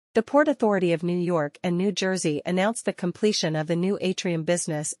The Port Authority of New York and New Jersey announced the completion of the new Atrium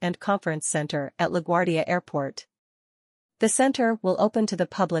Business and Conference Center at LaGuardia Airport. The center will open to the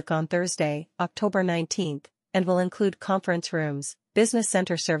public on Thursday, October 19, and will include conference rooms, business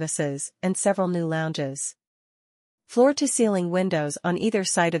center services, and several new lounges. Floor-to-ceiling windows on either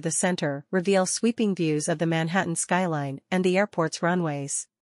side of the center reveal sweeping views of the Manhattan skyline and the airport's runways.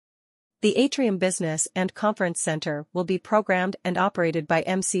 The Atrium Business and Conference Center will be programmed and operated by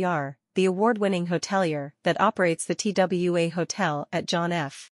MCR, the award-winning hotelier that operates the TWA Hotel at John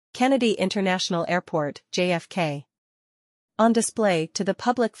F. Kennedy International Airport, JFK. On display to the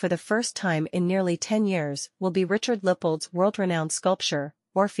public for the first time in nearly 10 years will be Richard Lippold's world-renowned sculpture,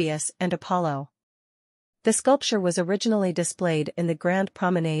 Orpheus and Apollo. The sculpture was originally displayed in the Grand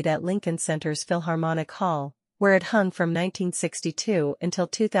Promenade at Lincoln Center's Philharmonic Hall, where it hung from 1962 until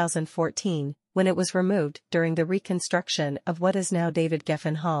 2014, when it was removed during the reconstruction of what is now David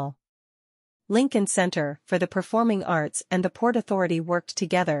Geffen Hall. Lincoln Center for the Performing Arts and the Port Authority worked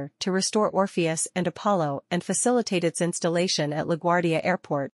together to restore Orpheus and Apollo and facilitate its installation at LaGuardia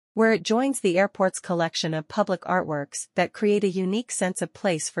Airport, where it joins the airport's collection of public artworks that create a unique sense of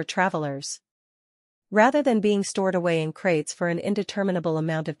place for travelers. Rather than being stored away in crates for an indeterminable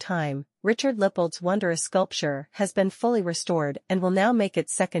amount of time, Richard Lippold's wondrous sculpture has been fully restored and will now make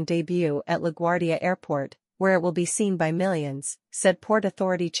its second debut at LaGuardia Airport, where it will be seen by millions, said Port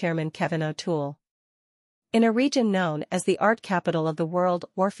Authority Chairman Kevin O'Toole. In a region known as the art capital of the world,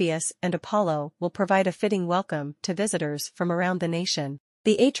 Orpheus and Apollo will provide a fitting welcome to visitors from around the nation.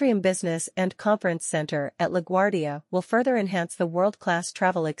 The Atrium Business and Conference Center at LaGuardia will further enhance the world-class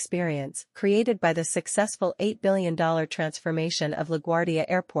travel experience created by the successful $8 billion transformation of LaGuardia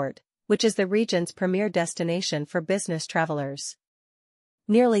Airport, which is the region's premier destination for business travelers.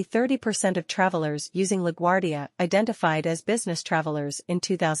 Nearly 30% of travelers using LaGuardia identified as business travelers in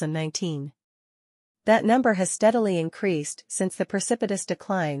 2019. That number has steadily increased since the precipitous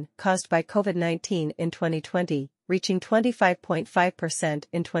decline caused by COVID-19 in 2020, reaching 25.5%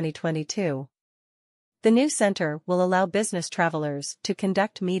 in 2022. The new center will allow business travelers to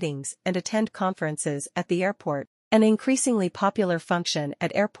conduct meetings and attend conferences at the airport, an increasingly popular function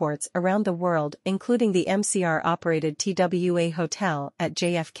at airports around the world, including the MCR-operated TWA Hotel at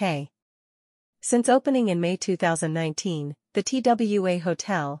JFK. Since opening in May 2019, the TWA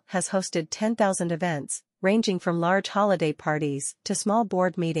Hotel has hosted 10,000 events, ranging from large holiday parties to small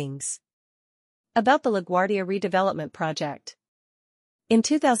board meetings. About the LaGuardia redevelopment project. In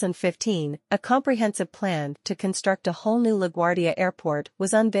 2015, a comprehensive plan to construct a whole new LaGuardia Airport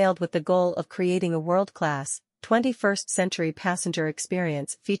was unveiled with the goal of creating a world-class, 21st-century passenger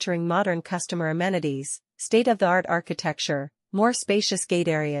experience featuring modern customer amenities, state-of-the-art architecture, more spacious gate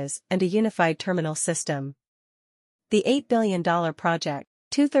areas, and a unified terminal system. The $8 billion project,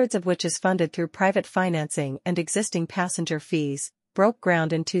 two-thirds of which is funded through private financing and existing passenger fees, broke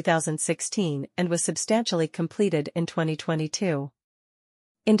ground in 2016 and was substantially completed in 2022.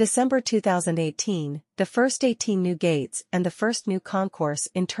 In December 2018, the first 18 new gates and the first new concourse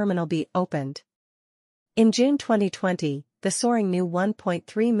in Terminal B opened. In June 2020, the soaring new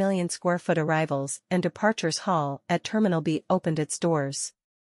 1.3 million square foot arrivals and departures hall at Terminal B opened its doors.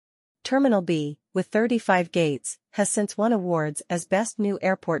 Terminal B, with 35 gates, has since won awards as Best New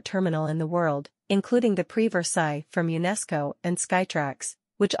Airport Terminal in the world, including the Prix Versailles from UNESCO and Skytrax,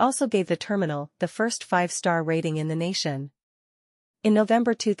 which also gave the terminal the first 5-star rating in the nation. In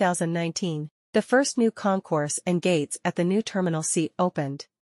November 2019, the first new concourse and gates at the new Terminal C opened.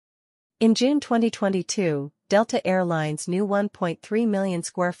 In June 2022, Delta Air Lines' new 1.3 million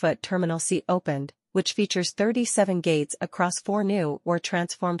square foot Terminal C opened, which features 37 gates across 4 new or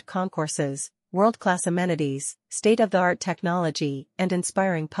transformed concourses, world-class amenities, state-of-the-art technology, and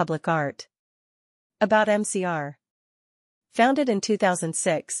inspiring public art. About MCR. Founded in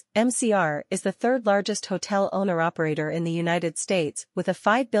 2006, MCR is the third-largest hotel owner-operator in the United States with a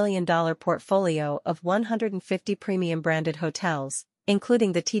 $5 billion portfolio of 150 premium-branded hotels,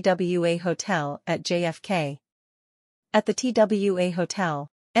 including the TWA Hotel at JFK. At the TWA Hotel,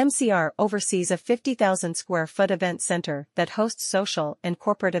 MCR oversees a 50,000 square foot event center that hosts social and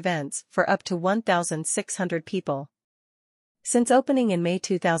corporate events for up to 1,600 people. Since opening in May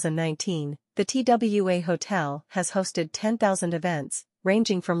 2019, the TWA Hotel has hosted 10,000 events,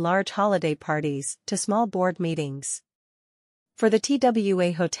 ranging from large holiday parties to small board meetings. For the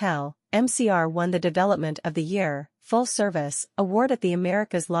TWA Hotel, MCR won the Development of the Year, Full Service, award at the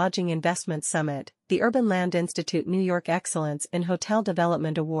America's Lodging Investment Summit, the Urban Land Institute New York Excellence in Hotel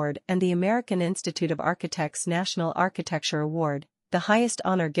Development Award and the American Institute of Architects National Architecture Award, the highest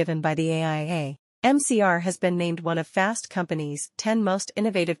honor given by the AIA. MCR has been named one of Fast Company's 10 most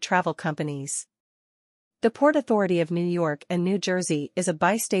innovative travel companies. The Port Authority of New York and New Jersey is a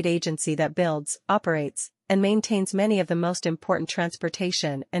bi-state agency that builds, operates, and maintains many of the most important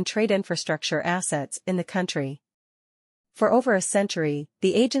transportation and trade infrastructure assets in the country. For over a century,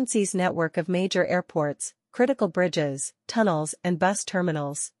 the agency's network of major airports, critical bridges, tunnels and bus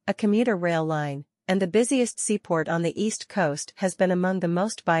terminals, a commuter rail line, and the busiest seaport on the East Coast has been among the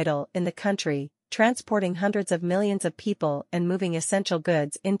most vital in the country, transporting hundreds of millions of people and moving essential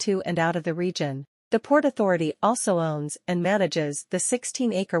goods into and out of the region. The Port Authority also owns and manages the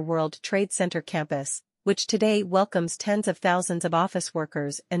 16-acre World Trade Center campus, which today welcomes tens of thousands of office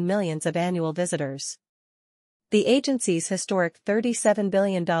workers and millions of annual visitors. The agency's historic $37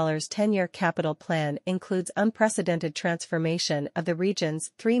 billion 10-year capital plan includes unprecedented transformation of the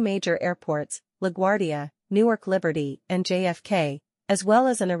region's three major airports, LaGuardia, Newark Liberty, and JFK, as well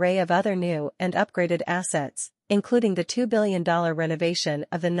as an array of other new and upgraded assets, including the $2 billion renovation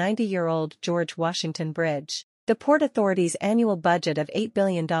of the 90-year-old George Washington Bridge. The Port Authority's annual budget of $8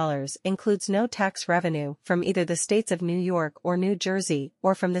 billion includes no tax revenue from either the states of New York or New Jersey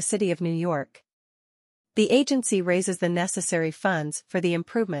or from the city of New York. The agency raises the necessary funds for the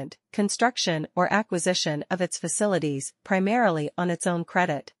improvement, construction or acquisition of its facilities, primarily on its own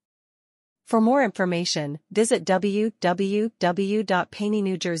credit. For more information, visit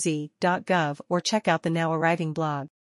www.paynewjersey.gov or check out the now arriving blog.